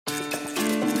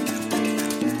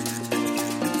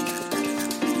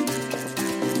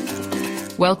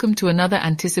Welcome to another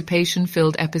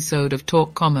anticipation-filled episode of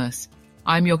Talk Commerce.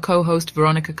 I'm your co-host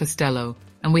Veronica Costello,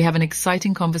 and we have an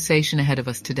exciting conversation ahead of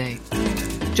us today.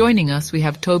 Joining us, we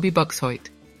have Tobi Buxhoidt,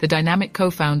 the dynamic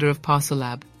co-founder of Parcel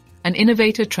Lab, an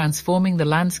innovator transforming the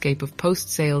landscape of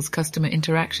post-sales customer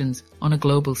interactions on a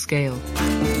global scale.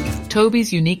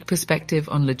 Tobi's unique perspective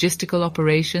on logistical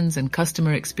operations and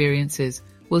customer experiences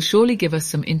will surely give us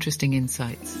some interesting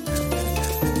insights.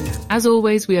 As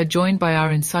always, we are joined by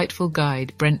our insightful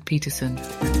guide, Brent Peterson.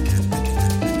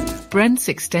 Brent's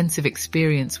extensive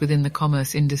experience within the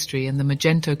commerce industry and the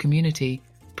Magento community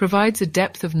provides a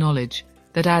depth of knowledge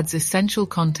that adds essential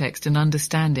context and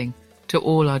understanding to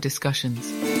all our discussions.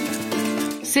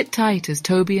 Sit tight as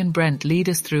Tobi and Brent lead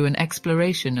us through an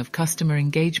exploration of customer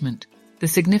engagement, the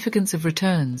significance of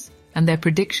returns, and their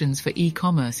predictions for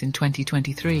e-commerce in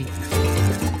 2023.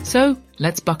 So,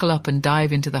 let's buckle up and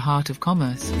dive into the heart of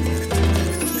commerce.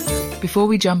 Before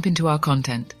we jump into our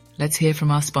content, let's hear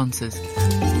from our sponsors.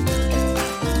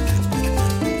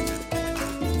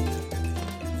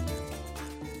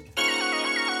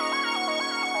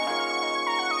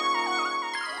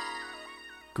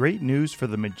 Great news for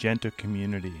the Magento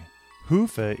community.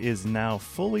 Hoofa is now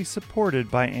fully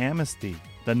supported by Amnesty,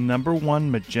 the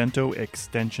 #1 Magento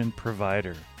extension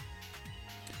provider.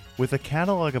 With a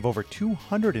catalog of over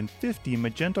 250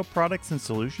 Magento products and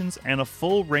solutions and a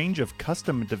full range of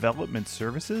custom development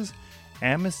services,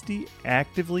 Amnesty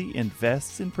actively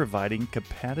invests in providing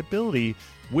compatibility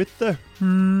with the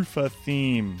Hoofa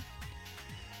theme.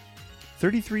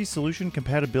 33 solution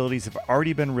compatibilities have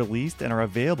already been released and are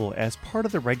available as part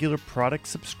of the regular product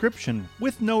subscription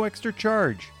with no extra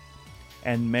charge.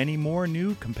 And many more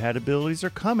new compatibilities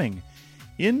are coming.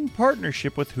 In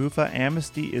partnership with Hoofa,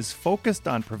 Amnesty is focused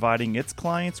on providing its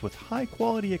clients with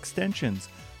high-quality extensions,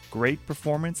 great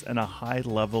performance, and a high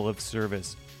level of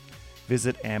service.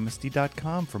 Visit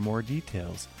amnesty.com for more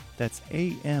details. That's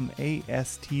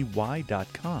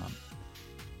AMASTY.com.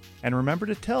 And remember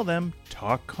to tell them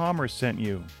Talk Commerce sent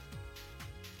you.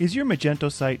 Is your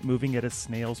Magento site moving at a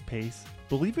snail's pace?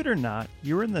 Believe it or not,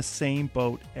 you're in the same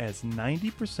boat as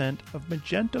 90% of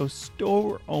Magento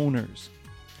store owners.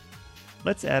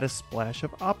 Let's add a splash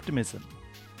of optimism.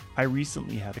 I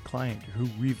recently had a client who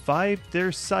revived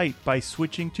their site by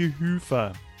switching to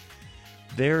Hoofa.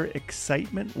 Their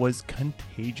excitement was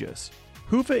contagious.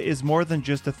 Hoofa is more than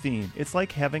just a theme. It's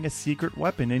like having a secret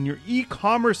weapon in your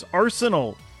e-commerce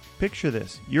arsenal. Picture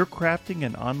this. You're crafting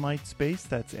an online space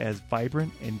that's as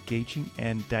vibrant, engaging,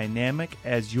 and dynamic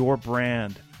as your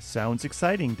brand. Sounds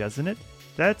exciting, doesn't it?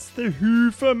 That's the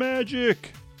Hoofa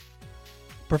magic.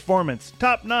 Performance,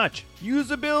 top-notch.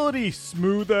 Usability,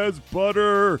 smooth as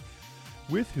butter.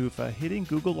 With Hoofa, hitting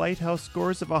Google Lighthouse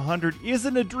scores of 100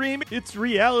 isn't a dream, it's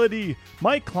reality.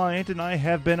 My client and I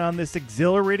have been on this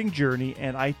exhilarating journey,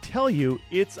 and I tell you,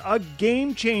 it's a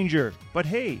game changer. But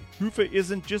hey, Hoofa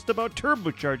isn't just about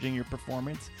turbocharging your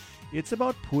performance. It's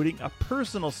about putting a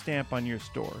personal stamp on your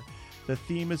store. The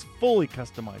theme is fully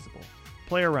customizable.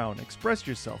 Play around, express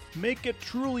yourself, make it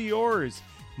truly yours.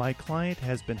 My client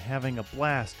has been having a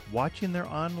blast watching their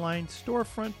online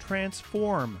storefront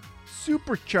transform,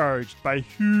 supercharged by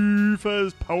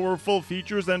Hoofa's powerful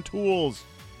features and tools.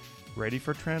 Ready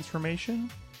for transformation?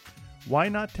 Why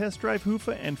not test drive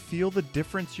Hoofa and feel the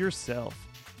difference yourself?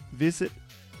 Visit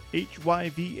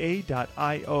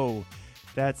hyva.io.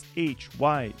 That's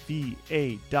hyva.io.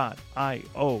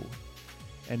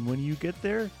 And when you get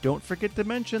there, don't forget to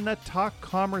mention that Talk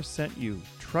Commerce sent you.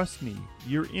 Trust me,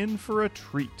 you're in for a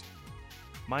treat.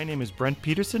 My name is Brent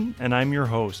Peterson, and I'm your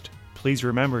host. Please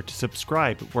remember to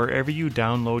subscribe wherever you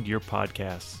download your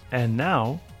podcasts. And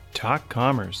now, Talk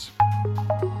Commerce.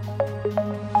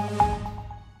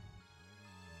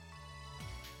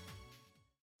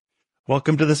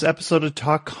 Welcome to this episode of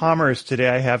Talk Commerce. Today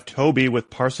I have Tobi with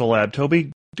Parcel Lab.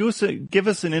 Tobi, give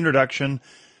us an introduction,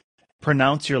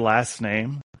 pronounce your last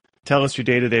name, tell us your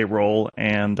day-to-day role,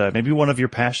 and maybe one of your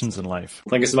passions in life.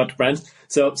 Thank you so much, Brent.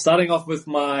 So starting off with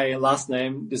my last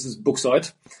name, this is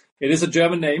Buxhoidt. It is a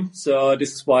German name, so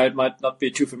this is why it might not be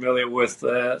too familiar with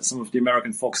some of the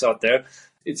American folks out there.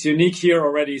 It's unique here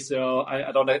already, so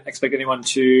I don't expect anyone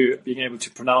to being able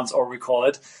to pronounce or recall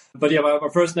it. But yeah, my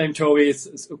first name, Tobi,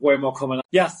 is way more common.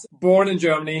 Yes, born in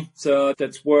Germany, so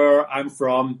that's where I'm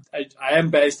from. I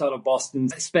am based out of Boston.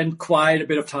 I spent quite a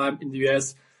bit of time in the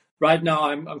US. Right now,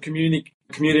 I'm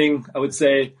commuting, I would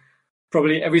say,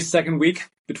 probably every second week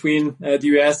between the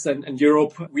US and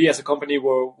Europe. We as a company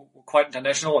were quite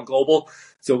international and global.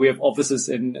 So we have offices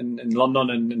in London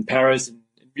and in Paris and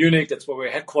in Munich. That's where we're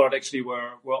headquartered, actually,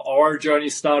 where our journey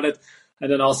started.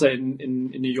 And then also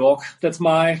in New York. That's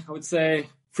my, I would say,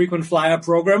 frequent flyer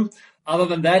program. Other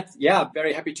than that, yeah,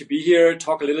 very happy to be here,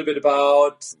 talk a little bit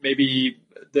about maybe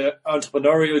the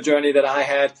entrepreneurial journey that I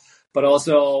had, but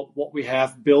also what we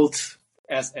have built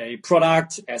as a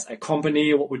product, as a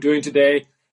company, what we're doing today,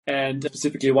 and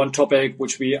specifically one topic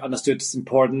which we understood is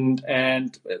important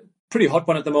and a pretty hot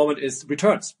one at the moment is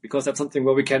returns, because that's something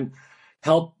where we can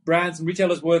help brands and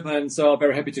retailers with. And so I'm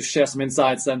very happy to share some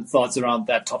insights and thoughts around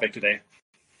that topic today.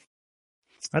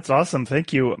 That's awesome.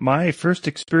 Thank you. My first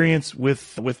experience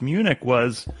with Munich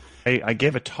was I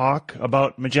gave a talk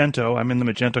about Magento. I'm in the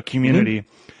Magento community.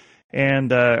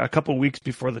 And a couple of weeks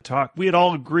before the talk, we had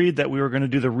all agreed that we were going to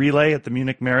do the relay at the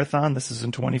Munich Marathon. This is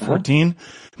in 2014.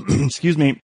 Excuse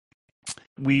me.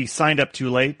 We signed up too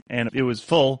late and it was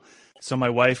full. So my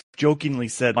wife jokingly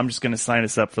said, I'm just going to sign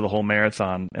us up for the whole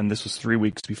marathon. And this was 3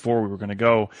 weeks before we were going to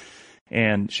go.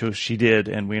 And so she did,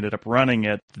 and we ended up running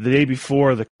it the day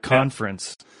before the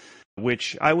conference,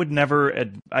 which I'd never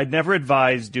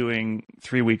advise doing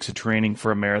 3 weeks of training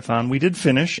for a marathon. We did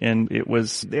finish, and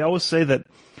they always say that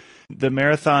the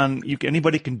marathon,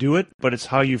 anybody can do it, but it's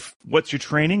what's your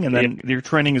training, and then your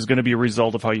training is going to be a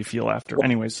result of how you feel after.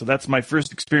 Anyway, so that's my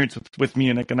first experience with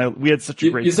Munich, and we had such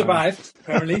a great time. You survived,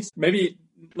 apparently. Maybe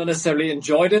not necessarily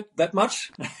enjoyed it that much,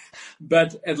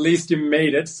 but at least you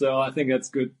made it. So I think that's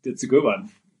good. It's a good one.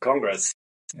 Congrats.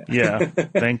 Yeah,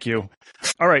 thank you.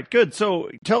 All right, good. So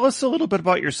tell us a little bit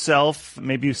about yourself,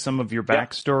 maybe some of your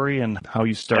backstory and how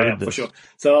you started this. For sure.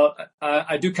 So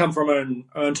I do come from an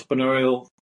entrepreneurial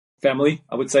family,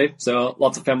 I would say. So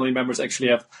lots of family members actually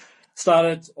have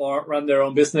started or run their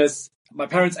own business. My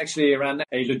parents actually ran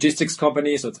a logistics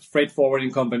company. So it's a freight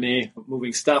forwarding company,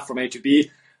 moving stuff from A to B.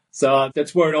 So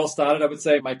that's where it all started, I would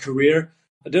say, my career.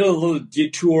 I did a little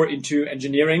detour into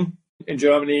engineering in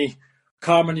Germany.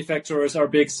 Car manufacturers are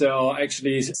big, so I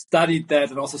actually studied that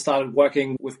and also started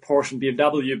working with Porsche and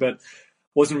BMW, but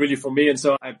wasn't really for me. And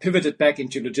so I pivoted back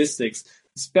into logistics.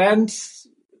 Spent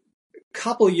a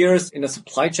couple of years in a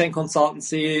supply chain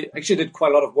consultancy. Actually did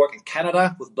quite a lot of work in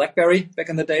Canada with BlackBerry back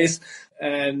in the days.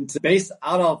 And based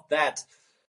out of that,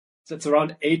 that's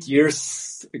around 8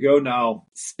 years ago now,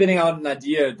 spinning out an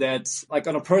idea that, like,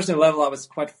 on a personal level, I was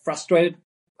quite frustrated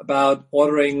about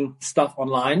ordering stuff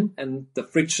online and the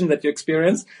friction that you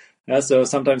experience. So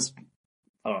sometimes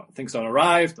things don't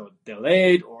arrive or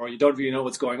delayed, or you don't really know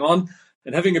what's going on.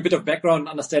 And having a bit of background,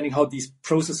 understanding how these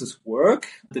processes work,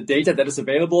 the data that is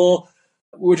available,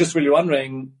 we were just really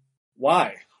wondering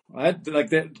why, right? Like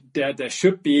there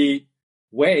should be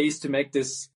ways to make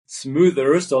this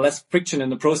smoother, so less friction in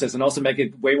the process, and also make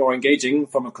it way more engaging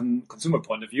from a consumer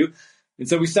point of view. And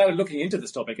so we started looking into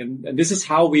this topic, and this is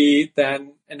how we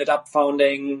then ended up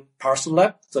founding Parcel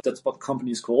Lab. So that's what the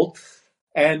company is called,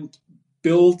 and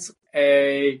built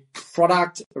a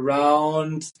product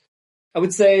around, I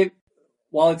would say,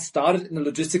 while it started in the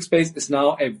logistics space, is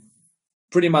now a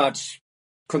pretty much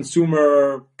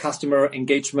consumer, customer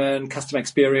engagement, customer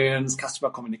experience, customer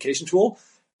communication tool,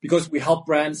 because we help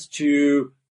brands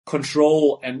to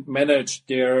control and manage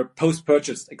their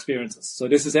post-purchase experiences. So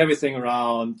this is everything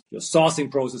around your sourcing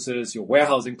processes, your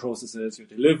warehousing processes, your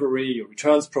delivery, your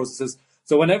returns processes.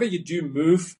 So whenever you do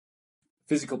move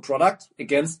physical product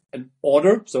against an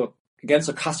order, so against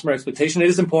a customer expectation, it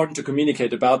is important to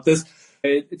communicate about this.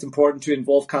 It's important to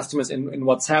involve customers in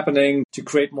what's happening, to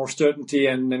create more certainty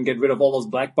and then get rid of all those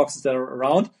black boxes that are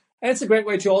around. And it's a great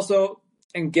way to also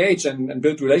engage and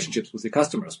build relationships with your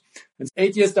customers. And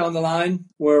 8 years down the line,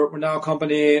 we're now a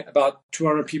company about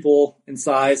 200 people in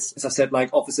size. As I said, like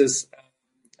offices,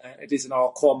 at least in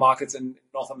our core markets in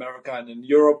North America and in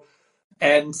Europe,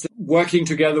 and working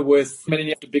together with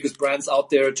many of the biggest brands out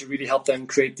there to really help them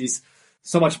create these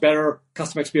so much better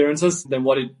customer experiences than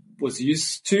what it was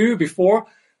used to before.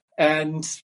 And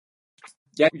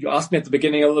yeah, you asked me at the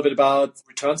beginning a little bit about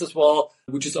returns as well,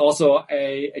 which is also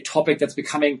a topic that's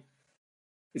becoming,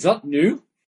 it's not new,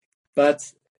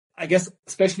 but I guess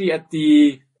especially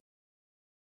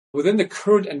within the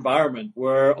current environment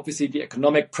where obviously the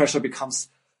economic pressure becomes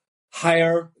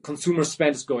higher, consumer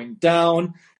spend is going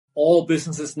down, all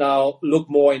businesses now look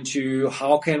more into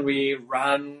how can we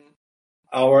run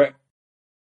our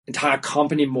entire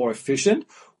company more efficient?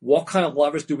 What kind of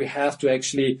levers do we have to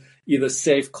actually either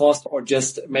save cost or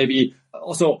just maybe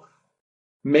also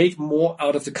make more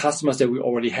out of the customers that we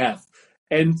already have?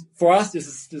 And for us,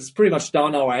 this is pretty much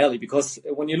down our alley, because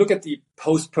when you look at the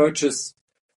post-purchase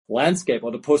landscape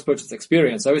or the post-purchase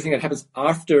experience, everything that happens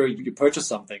after you purchase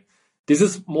something, this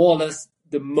is more or less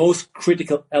the most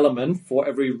critical element for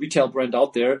every retail brand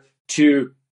out there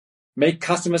to make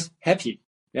customers happy,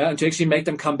 and to actually make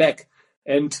them come back.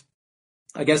 And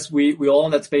I guess we all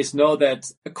in that space know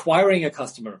that acquiring a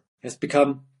customer has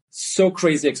become so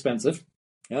crazy expensive.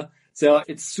 Yeah. So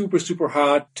it's super, super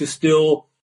hard to still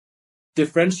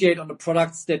differentiate on the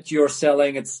products that you're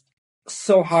selling. It's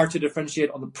so hard to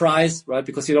differentiate on the price, right?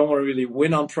 Because you don't want to really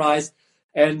win on price.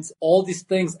 And all these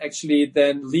things actually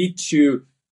then lead to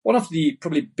one of the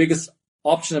probably biggest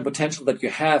option and potential that you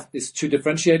have is to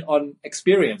differentiate on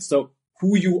experience. So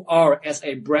who you are as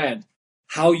a brand,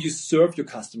 how you serve your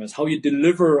customers, how you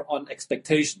deliver on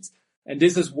expectations. And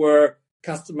this is where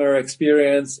customer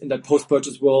experience in that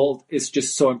post-purchase world is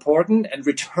just so important, and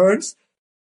returns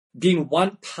being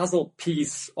one puzzle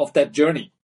piece of that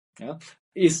journey, yeah,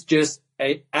 is just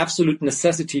an absolute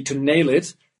necessity to nail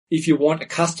it if you want a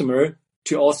customer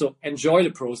to also enjoy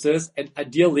the process and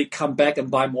ideally come back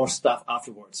and buy more stuff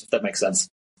afterwards, if that makes sense.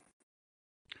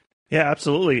 Yeah,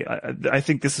 absolutely. I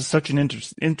think this is such an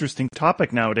interesting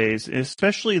topic nowadays,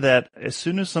 especially that as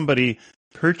soon as somebody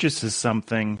purchases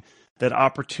something, that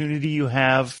opportunity you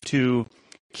have to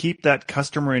keep that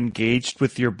customer engaged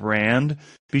with your brand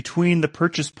between the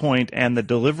purchase point and the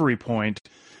delivery point,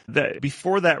 that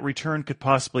before that return could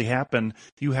possibly happen,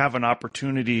 you have an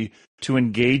opportunity to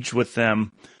engage with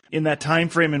them in that time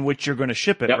frame in which you're going to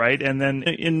ship it, yep. Right? And then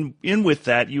in with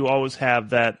that, you always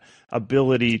have that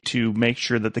ability to make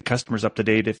sure that the customer's up to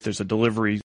date if there's a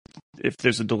delivery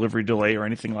delay or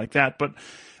anything like that. But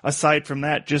aside from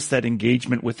that, just that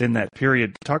engagement within that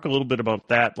period. Talk a little bit about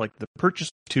that, like the purchase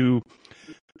to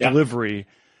delivery.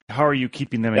 How are you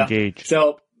keeping them engaged?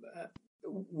 So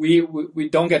we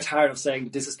don't get tired of saying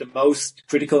this is the most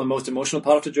critical and most emotional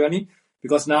part of the journey,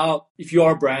 because now if you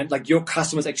are a brand, like your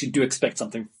customers actually do expect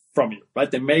something from you, right?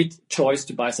 They made choice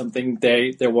to buy something.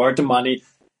 They're worth the money.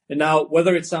 And now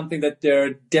whether it's something that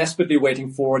they're desperately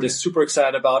waiting for, they're super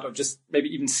excited about, or just maybe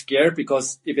even scared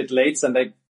because if it lates then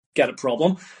they get a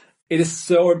problem, it is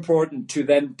so important to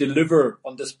then deliver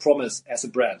on this promise as a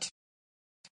brand.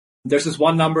 There's this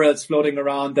one number that's floating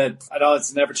around that, I know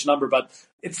it's an average number, but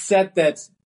it's said that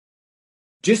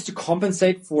just to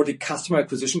compensate for the customer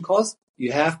acquisition cost,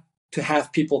 you have to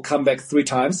have people come back 3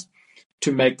 times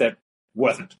to make that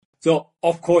worth it. So,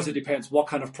 of course, it depends what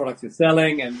kind of product you're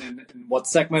selling and what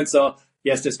segment. So,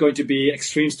 yes, there's going to be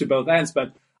extremes to both ends.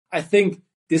 But I think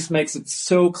this makes it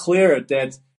so clear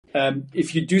that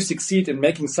if you do succeed in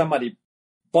making somebody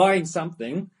buying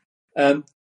something,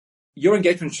 your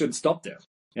engagement shouldn't stop there.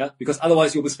 Yeah, because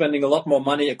otherwise you'll be spending a lot more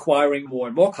money acquiring more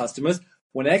and more customers,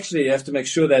 when actually you have to make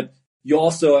sure that you're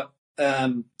also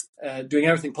doing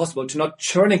everything possible to not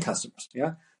churning customers.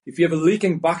 Yeah, if you have a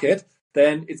leaking bucket,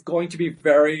 then it's going to be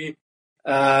very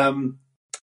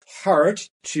hard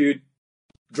to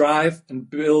drive and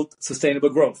build sustainable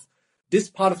growth. This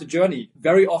part of the journey,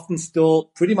 very often still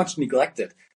pretty much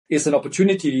neglected, is an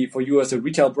opportunity for you as a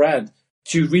retail brand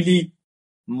to really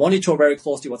monitor very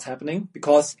closely what's happening,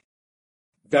 because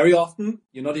very often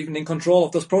you're not even in control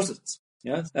of those processes.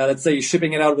 Yeah, let's say you're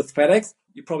shipping it out with FedEx.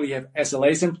 You probably have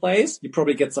SLAs in place. You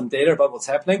probably get some data about what's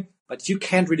happening, but you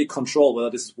can't really control whether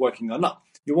this is working or not.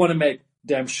 You want to make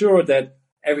damn sure that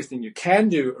everything you can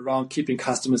do around keeping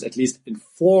customers at least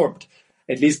informed,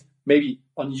 at least maybe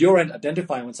on your end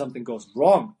identifying when something goes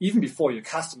wrong, even before your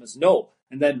customers know,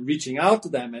 and then reaching out to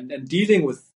them and dealing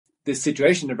with this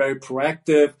situation in a very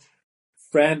proactive,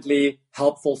 friendly,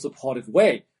 helpful, supportive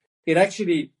way. It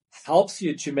actually helps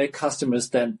you to make customers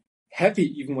then happy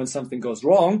even when something goes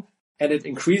wrong, and it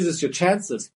increases your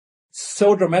chances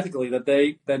so dramatically that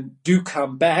they then do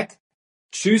come back,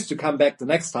 choose to come back the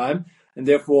next time, and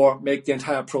therefore make the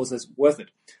entire process worth it.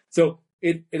 So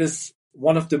it is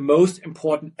one of the most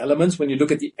important elements when you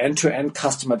look at the end-to-end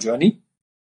customer journey.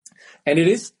 And it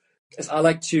is, as I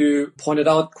like to point it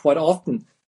out quite often,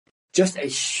 just a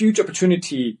huge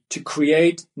opportunity to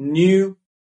create new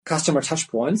customer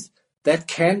touchpoints that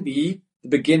can be the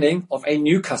beginning of a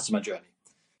new customer journey.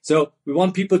 So we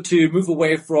want people to move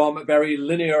away from a very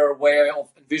linear way of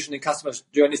envisioning customer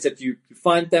journeys, that you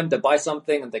find them, they buy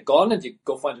something and they're gone and you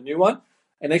go find a new one,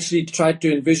 and actually try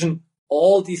to envision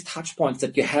all these touch points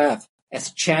that you have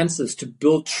as chances to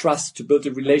build trust, to build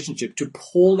a relationship, to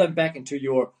pull them back into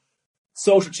your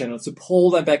social channels, to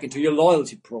pull them back into your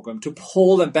loyalty program, to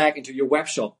pull them back into your web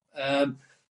shop.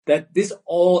 That this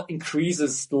all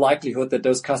increases the likelihood that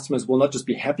those customers will not just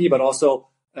be happy, but also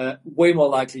way more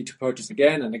likely to purchase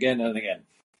again and again and again.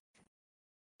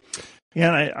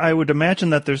 Yeah, and I would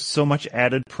imagine that there's so much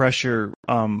added pressure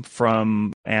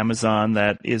from Amazon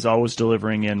that is always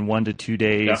delivering in 1 to 2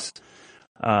 days,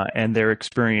 and their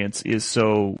experience is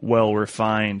so well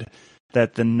refined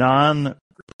that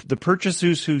the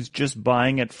purchasers who's just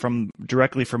buying it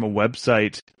directly from a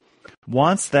website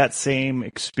wants that same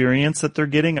experience that they're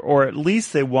getting, or at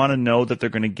least they want to know that they're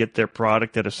going to get their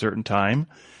product at a certain time.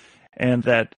 and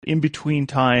that in-between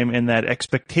time and that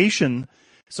expectation.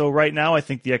 So right now, I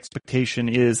think the expectation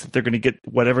is that they're going to get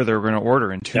whatever they're going to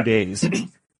order in 2 days.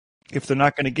 If they're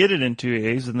not going to get it in 2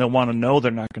 days, then they'll want to know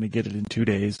they're not going to get it in 2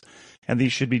 days. And they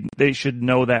should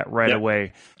know that right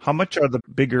away. How much are the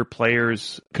bigger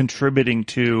players contributing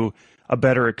to a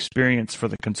better experience for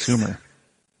the consumer?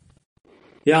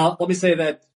 Yeah, let me say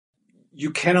that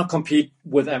you cannot compete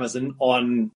with Amazon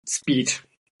on speed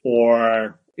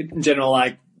or in general,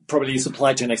 like probably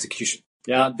supply chain execution.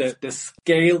 Yeah, the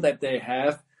scale that they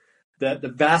have,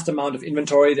 the vast amount of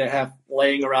inventory they have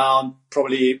laying around,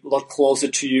 probably a lot closer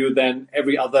to you than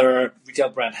every other retail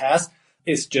brand has,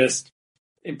 is just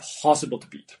impossible to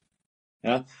beat.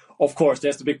 Yeah, of course,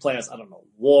 there's the big players. I don't know,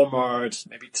 Walmart,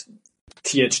 maybe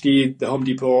THD, the Home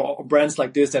Depot, or brands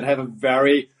like this that have a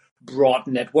very broad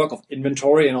network of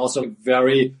inventory and also a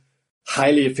very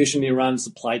highly efficiently run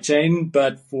supply chain.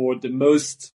 But for the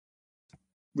most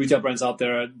retail brands out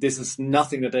there, this is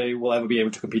nothing that they will ever be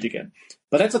able to compete again.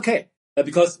 But that's okay,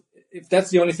 because if that's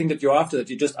the only thing that you're after, that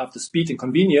you're just after speed and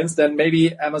convenience, then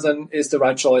maybe Amazon is the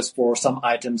right choice for some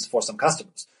items for some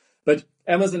customers. But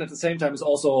Amazon at the same time is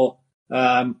also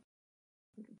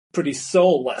pretty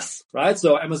soulless, right?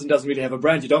 So Amazon doesn't really have a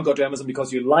brand. You don't go to Amazon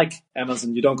because you like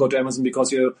Amazon. You don't go to Amazon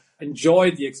because you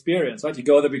enjoy the experience, right? You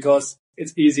go there because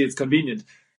it's easy, it's convenient.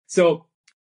 So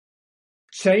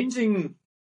changing,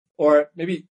 or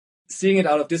maybe seeing it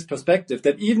out of this perspective,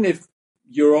 that even if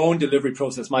your own delivery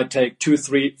process might take 2,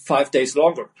 3, 5 days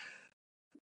longer,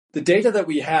 the data that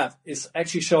we have is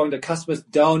actually showing that customers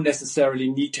don't necessarily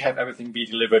need to have everything be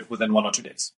delivered within 1 or 2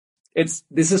 days.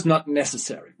 This is not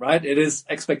necessary, right? It is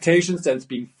expectations that it's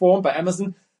being formed by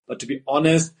Amazon, but to be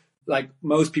honest, like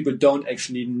most people don't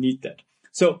actually need that.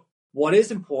 So what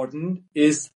is important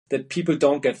is that people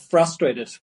don't get frustrated,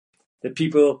 that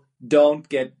people don't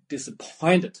get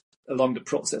disappointed along the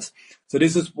process. So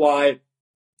this is why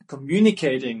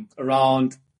communicating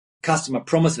around customer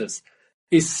promises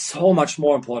is so much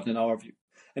more important in our view.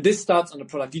 And this starts on the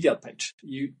product detail page.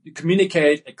 You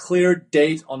communicate a clear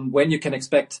date on when you can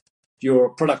expect your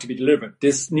product to be delivered.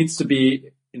 This needs to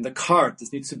be in the cart.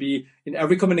 This needs to be in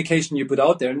every communication you put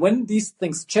out there. And when these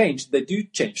things change, they do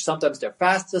change. Sometimes they're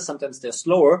faster, sometimes they're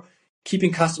slower.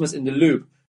 Keeping customers in the loop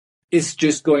is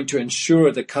just going to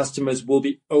ensure that customers will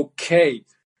be okay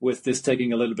with this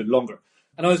taking a little bit longer.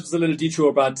 I know this was a little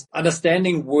detour, but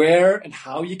understanding where and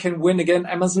how you can win against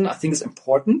Amazon, I think is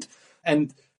important.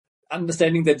 And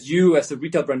understanding that you as a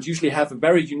retail brand usually have a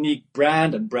very unique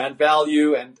brand and brand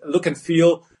value and look and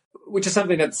feel, which is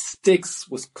something that sticks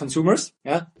with consumers,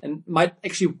 yeah, and might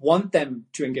actually want them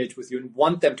to engage with you and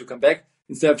want them to come back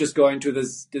instead of just going to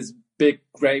this big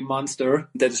gray monster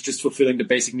that is just fulfilling the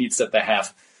basic needs that they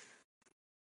have.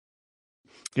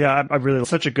 Yeah, I really,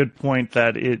 such a good point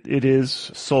that it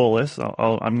is soulless.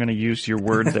 I'm going to use your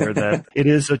word there, that it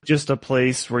is just a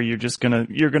place where you're going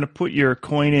to put your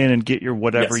coin in and get your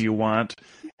whatever you want.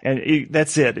 And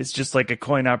that's it. It's just like a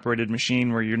coin operated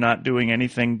machine where you're not doing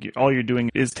anything. All you're doing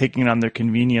is taking on their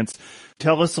convenience.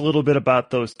 Tell us a little bit about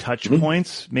those touch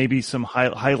points, maybe some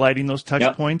highlighting those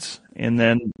touch points, and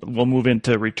then we'll move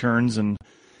into returns and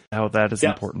how that is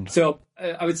important. So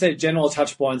I would say general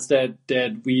touch points that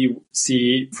we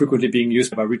see frequently being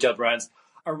used by retail brands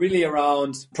are really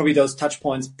around probably those touch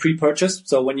points pre-purchase.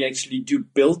 So when you actually do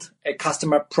build a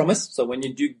customer promise, so when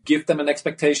you do give them an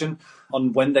expectation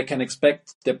on when they can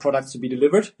expect their products to be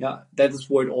delivered, that is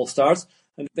where it all starts.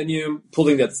 And then you're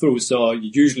pulling that through. So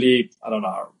you usually,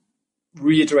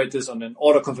 reiterate this on an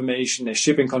order confirmation, a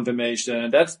shipping confirmation,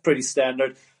 and that's pretty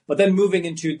standard. But then moving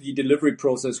into the delivery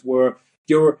process where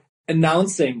you're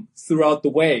announcing throughout the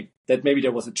way that maybe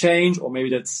there was a change or maybe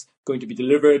that's going to be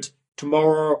delivered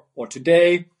tomorrow or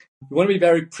today. You want to be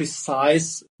very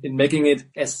precise in making it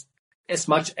as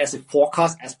much as a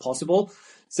forecast as possible.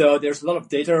 So there's a lot of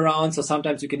data around. So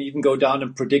sometimes you can even go down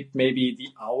and predict maybe the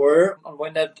hour on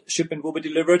when that shipment will be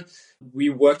delivered. We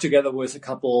work together with a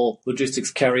couple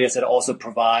logistics carriers that also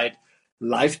provide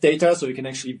live data. So you can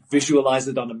actually visualize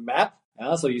it on a map.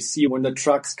 So you see when the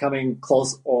truck's coming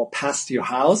close or past your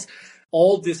house.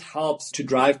 All this helps to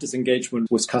drive this engagement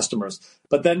with customers.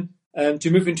 But then to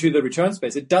move into the return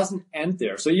space, it doesn't end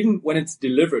there. So even when it's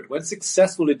delivered, when it's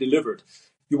successfully delivered,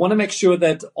 you want to make sure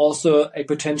that also a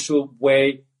potential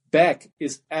way back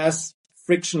is as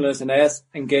frictionless and as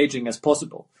engaging as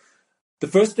possible. The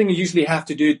first thing you usually have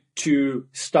to do to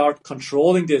start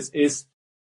controlling this is,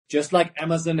 just like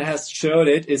Amazon has showed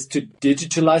it, is to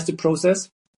digitalize the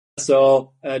process.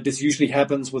 So this usually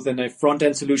happens within a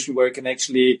front-end solution where you can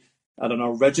actually,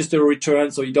 register a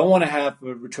return. So you don't want to have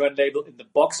a return label in the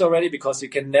box already because you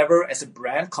can never, as a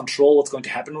brand, control what's going to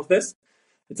happen with this.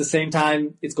 At the same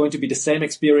time, it's going to be the same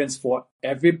experience for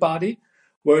everybody.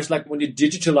 Whereas like when you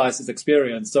digitalize this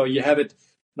experience, so you have it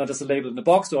not as a label in the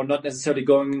box or not necessarily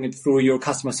going through your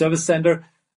customer service center,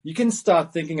 you can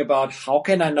start thinking about how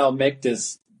can I now make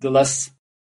this the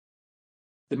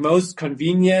most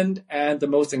convenient and the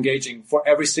most engaging for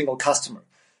every single customer.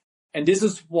 And this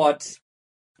is what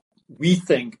we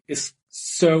think is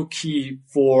so key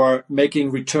for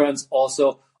making returns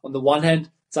also, on the one hand,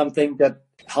 something that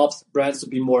helps brands to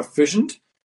be more efficient,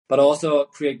 but also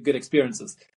create good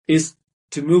experiences, is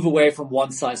to move away from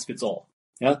one size fits all.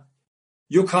 Yeah.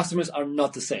 Your customers are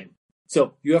not the same.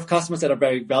 So you have customers that are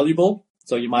very valuable.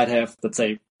 So you might have, let's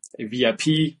say, a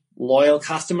VIP loyal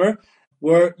customer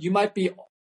where you might be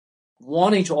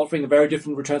wanting to offering a very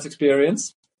different returns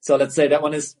experience. So let's say that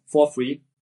one is for free.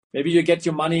 Maybe you get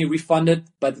your money refunded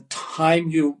by the time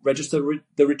you register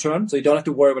the return. So you don't have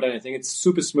to worry about anything. It's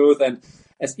super smooth and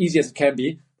as easy as it can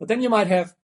be. But then you might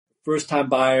have first time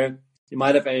buyer. You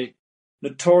might have a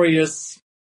notorious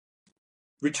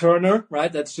returner,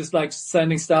 right? That's just like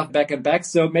sending stuff back and back.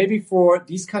 So maybe for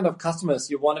these kind of customers,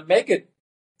 you want to make it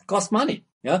cost money.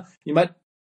 Yeah. You might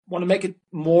want to make it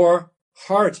more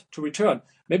hard to return.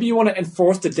 Maybe you want to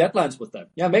enforce the deadlines with them.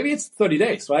 Yeah. Maybe it's 30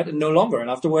 days, right? And no longer. And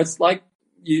afterwards, like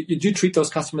you do treat those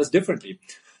customers differently.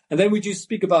 And then we do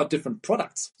speak about different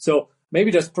products. So maybe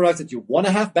there's products that you want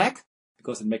to have back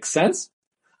because it makes sense.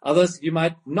 Others you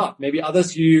might not. Maybe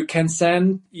others you can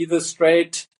send either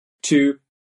straight to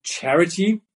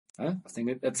charity. I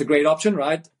think that's a great option,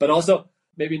 right? But also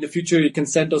maybe in the future you can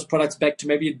send those products back to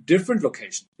maybe a different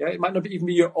location. Yeah, it might not even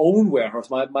be your own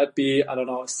warehouse. Might be, I don't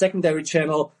know, a secondary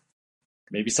channel.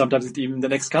 Maybe sometimes it's even the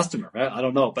next customer, right? I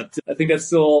don't know. But I think that's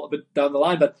still a bit down the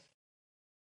line. But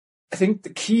I think the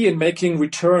key in making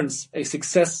returns a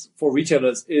success for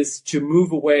retailers is to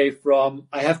move away from,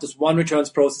 I have this one returns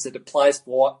process that applies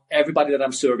for everybody that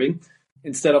I'm serving,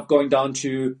 instead of going down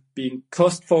to being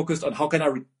cost focused on how can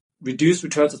I reduce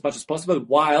returns as much as possible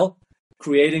while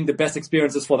creating the best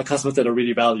experiences for the customers that are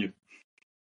really valued.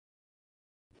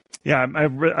 Yeah,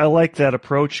 I like that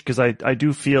approach because I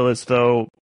do feel as though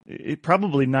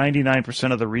probably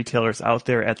 99% of the retailers out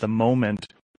there at the moment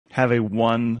have a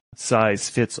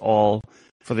one-size-fits-all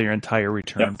for their entire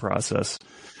return process.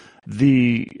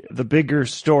 The bigger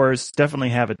stores definitely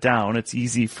have it down. It's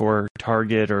easy for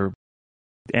Target or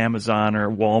Amazon or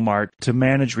Walmart to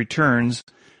manage returns,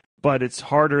 but it's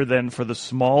harder than for the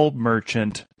small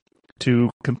merchant to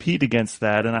compete against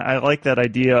that. And I like that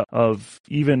idea of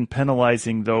even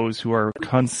penalizing those who are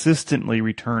consistently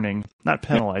returning, not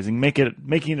penalizing,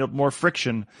 making it more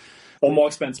friction. Or more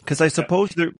expensive. Because I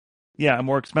suppose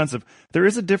more expensive. There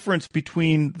is a difference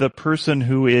between the person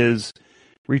who is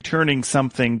returning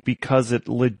something because it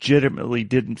legitimately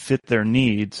didn't fit their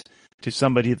needs to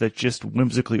somebody that just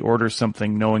whimsically orders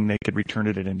something knowing they could return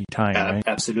it at any time, right?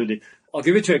 Absolutely. I'll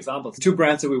give you two examples. Two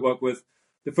brands that we work with.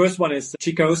 The first one is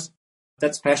Chico's.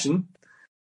 That's fashion.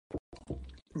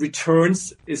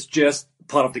 Returns is just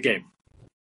part of the game.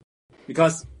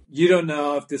 Because you don't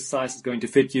know if this size is going to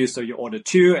fit you, so you order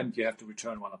two and you have to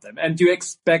return one of them. And you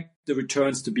expect the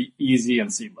returns to be easy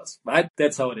and seamless, right?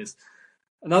 That's how it is.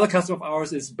 Another customer of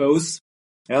ours is Bose.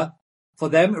 Yeah. For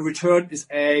them, a return is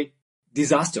a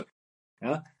disaster.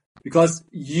 Yeah. Because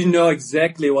you know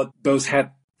exactly what those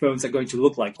headphones are going to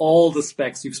look like. All the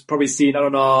specs you've probably seen,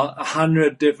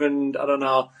 100 different,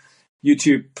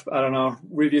 YouTube,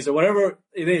 reviews or whatever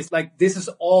it is. Like this is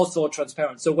all so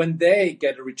transparent. So when they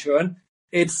get a return,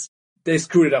 they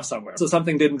screwed it up somewhere. So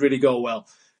something didn't really go well.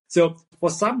 So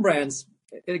for some brands,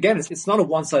 again, it's not a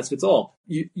one size fits all.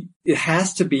 It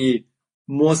has to be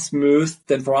more smooth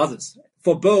than for others.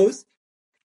 For both,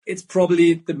 it's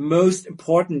probably the most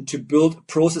important to build a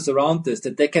process around this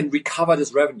that they can recover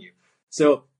this revenue.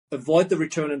 So avoid the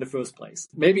return in the first place.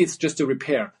 Maybe it's just a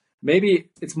repair. Maybe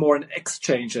it's more an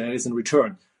exchange than it is in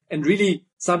return. And really,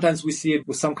 sometimes we see it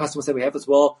with some customers that we have as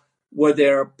well, where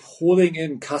they're pulling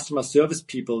in customer service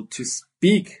people to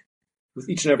speak with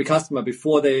each and every customer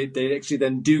before they actually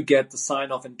then do get the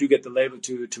sign off and do get the label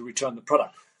to return the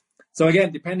product. So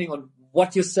again, depending on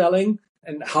what you're selling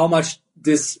and how much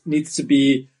this needs to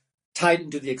be tied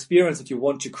into the experience that you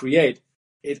want to create,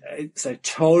 it's a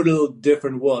total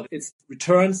different world. It's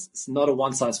returns. It's not a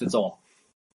one size fits all.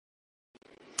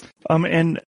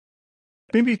 And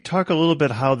maybe talk a little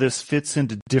bit how this fits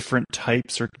into different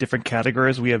types or different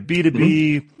categories. We have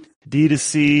B2B,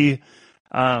 D2C.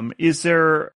 Is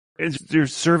there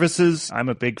services? I'm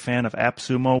a big fan of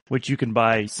AppSumo, which you can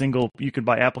buy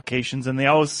applications, and they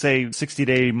always say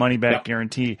 60-day money-back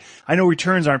guarantee. I know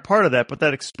returns aren't part of that, but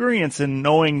that experience in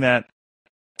knowing that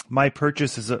my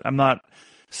purchase I'm not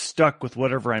stuck with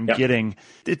whatever I'm getting.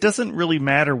 It doesn't really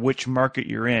matter which market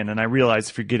you're in. And I realize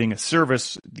if you're getting a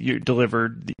service you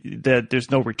delivered, that there's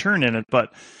no return in it,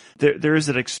 but there is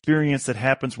an experience that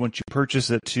happens once you purchase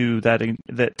it to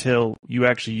that till you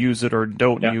actually use it or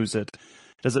don't use it.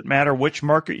 Does it matter which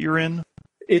market you're in?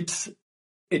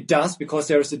 It does, because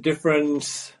there is a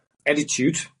different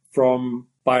attitude from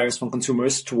buyers, from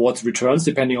consumers towards returns,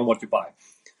 depending on what you buy.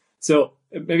 So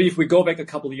maybe if we go back a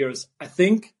couple of years, I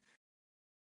think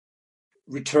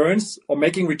returns, or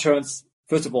making returns,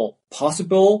 first of all,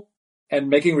 possible, and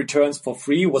making returns for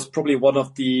free was probably one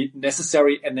of the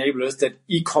necessary enablers that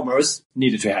e-commerce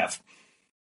needed to have.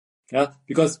 Yeah,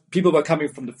 because people were coming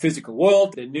from the physical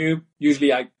world. They knew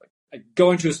usually I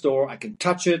go into a store, I can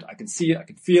touch it, I can see it, I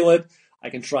can feel it, I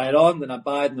can try it on, then I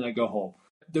buy it, and then I go home.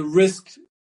 The risk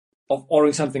of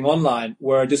ordering something online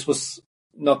where this was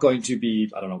not going to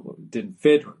be, I don't know, didn't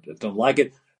fit or don't like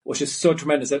it, was just so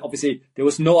tremendous that obviously there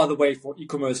was no other way for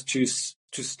e-commerce to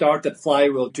start that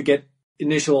flywheel, to get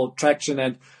initial traction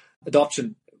and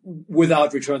adoption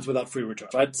without returns, without free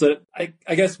returns, right? So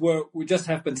I guess we just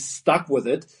have been stuck with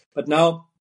it. But now,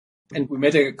 and we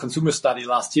made a consumer study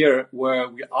last year where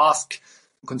we asked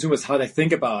consumers how they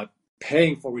think about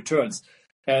paying for returns.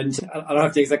 And I don't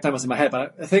have the exact numbers in my head,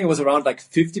 but I think it was around like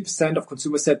 50% of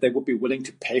consumers said they would be willing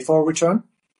to pay for a return,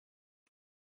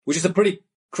 which is a pretty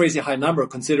crazy high number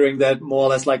considering that more or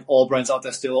less like all brands out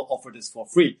there still offer this for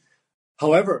free.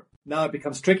 However, now it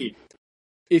becomes tricky.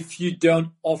 If you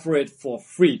don't offer it for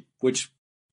free, which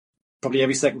probably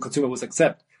every second consumer will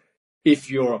accept, if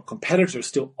your competitor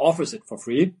still offers it for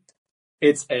free,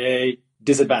 it's a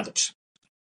disadvantage.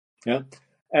 Yeah.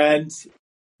 And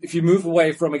if you move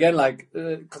away from, again, like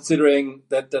considering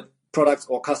that products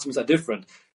or customers are different,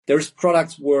 there's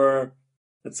products where,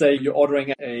 let's say you're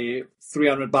ordering a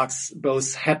 $300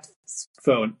 Bose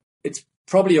headphone. It's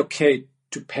probably okay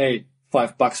to pay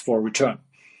 $5 for a return.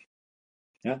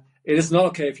 Yeah. It is not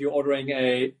okay if you're ordering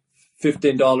a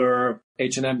 $15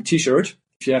 H&M t-shirt,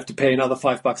 if you have to pay another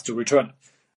 $5 to return it.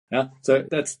 Yeah. So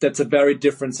that's a very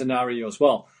different scenario as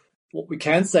well. What we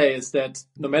can say is that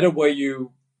no matter where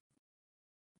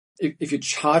if you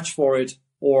charge for it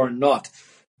or not,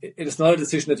 it is not a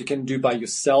decision that you can do by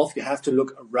yourself. You have to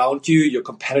look around you, your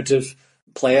competitive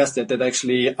players that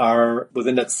actually are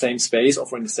within that same space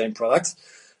offering the same products.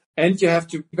 And you have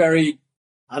to very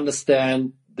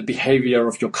understand the behavior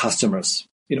of your customers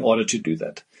in order to do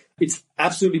that. It's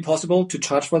absolutely possible to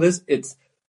charge for this.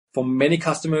 For many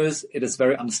customers, it is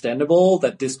very understandable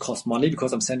that this costs money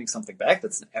because I'm sending something back.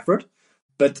 That's an effort.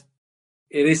 But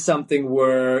it is something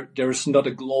where there is not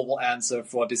a global answer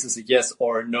for this is a yes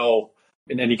or a no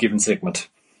in any given segment.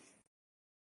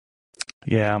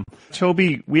 Yeah.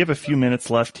 Tobi, we have a few minutes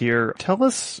left here. Tell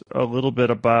us a little bit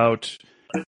about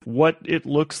what it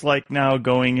looks like now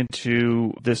going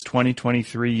into this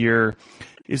 2023 year.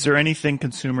 Is there anything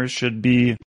consumers should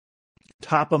be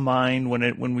top of mind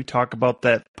when we talk about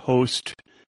that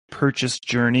post-purchase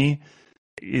journey?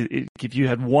 If you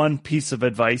had one piece of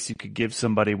advice you could give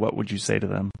somebody, what would you say to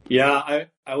them? Yeah,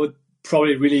 I would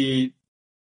probably really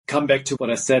come back to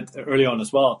what I said earlier on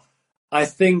as well. I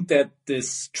think that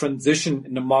this transition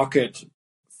in the market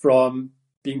from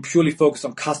being purely focused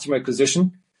on customer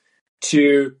acquisition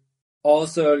to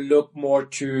also look more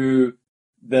to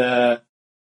the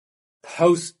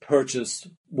post-purchase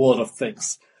world of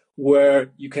things,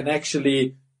 where you can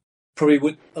actually probably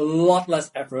with a lot less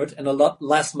effort and a lot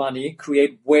less money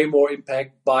create way more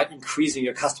impact by increasing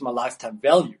your customer lifetime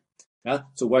value. Yeah.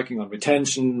 So working on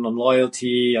retention, on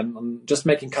loyalty, and on just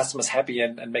making customers happy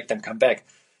and make them come back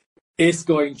is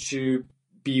going to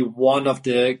be one of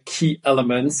the key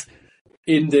elements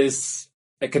in this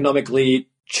economically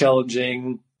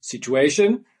challenging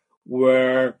situation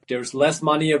where there's less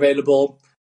money available,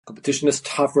 competition is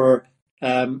tougher,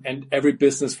 and every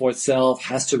business for itself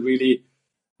has to really,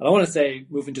 I don't want to say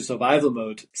move into survival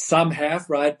mode. Some have,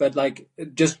 right? But like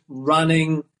just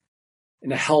running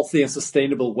in a healthy and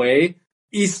sustainable way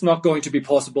is not going to be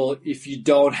possible if you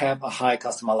don't have a high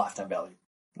customer lifetime value,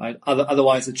 right?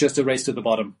 Otherwise, it's just a race to the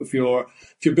bottom. If you're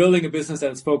building a business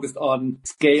that is focused on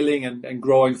scaling and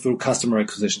growing through customer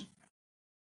acquisition.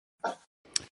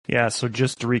 Yeah. So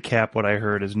just to recap, what I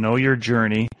heard is know your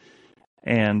journey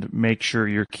and make sure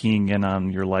you're keying in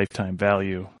on your lifetime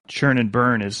value. Churn and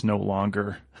burn is no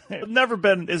longer.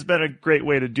 It's been a great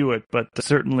way to do it, but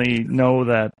certainly know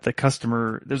that the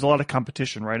customer, there's a lot of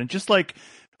competition, right? And just like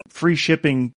free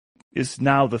shipping is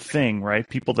now the thing, right?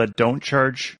 People that don't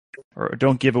charge or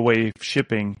don't give away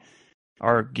shipping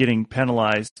are getting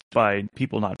penalized by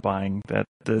people not buying. That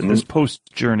this post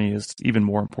journey is even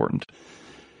more important.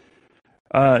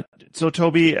 So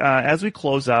Tobi, as we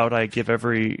close out, I give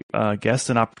every guest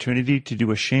an opportunity to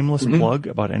do a shameless plug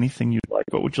about anything you'd like.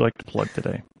 What would you like to plug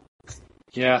today?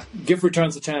 Yeah, give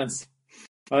returns a chance.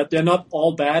 They're not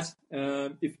all bad.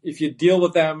 If you deal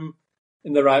with them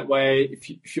in the right way, if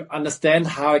you understand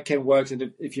how it can work,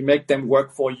 and if you make them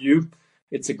work for you,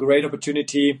 it's a great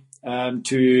opportunity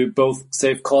to both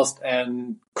save cost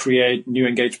and create new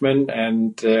engagement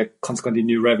and consequently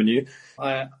new revenue.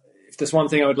 If there's one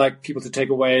thing I would like people to take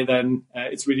away, then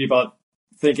it's really about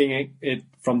thinking it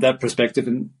from that perspective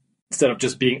instead of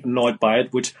just being annoyed by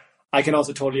it, which I can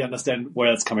also totally understand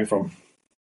where it's coming from.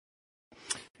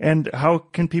 And how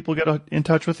can people get in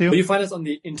touch with you? Well, you find us on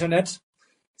the internet.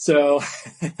 So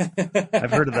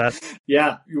I've heard of that.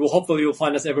 Yeah, you'll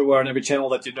find us everywhere on every channel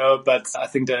that you know. But I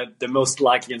think that the most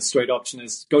likely and straight option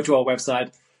is go to our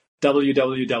website,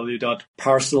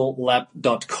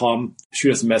 www.parcellab.com.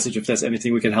 Shoot us a message if there's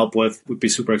anything we can help with. We'd be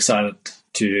super excited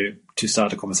to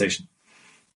start a conversation.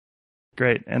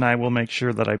 Great. And I will make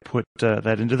sure that I put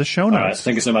that into the show notes. All right.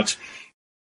 Thank you so much.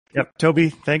 Yep.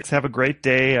 Tobi, thanks. Have a great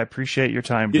day. I appreciate your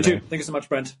time today. You too. Thank you so much,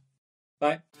 Brent.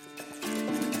 Bye.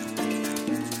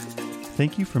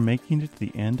 Thank you for making it to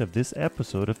the end of this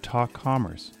episode of Talk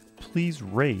Commerce. Please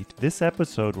rate this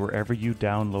episode wherever you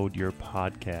download your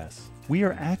podcasts. We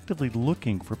are actively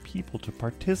looking for people to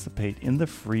participate in the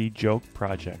Free Joke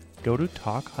Project. Go to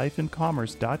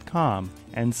talk-commerce.com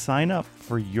and sign up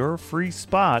for your free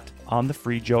spot on the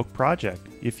Free Joke Project.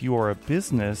 If you are a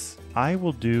business, I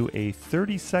will do a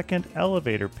 30-second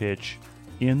elevator pitch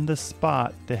in the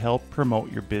spot to help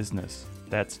promote your business.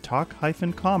 That's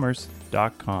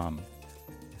talk-commerce.com.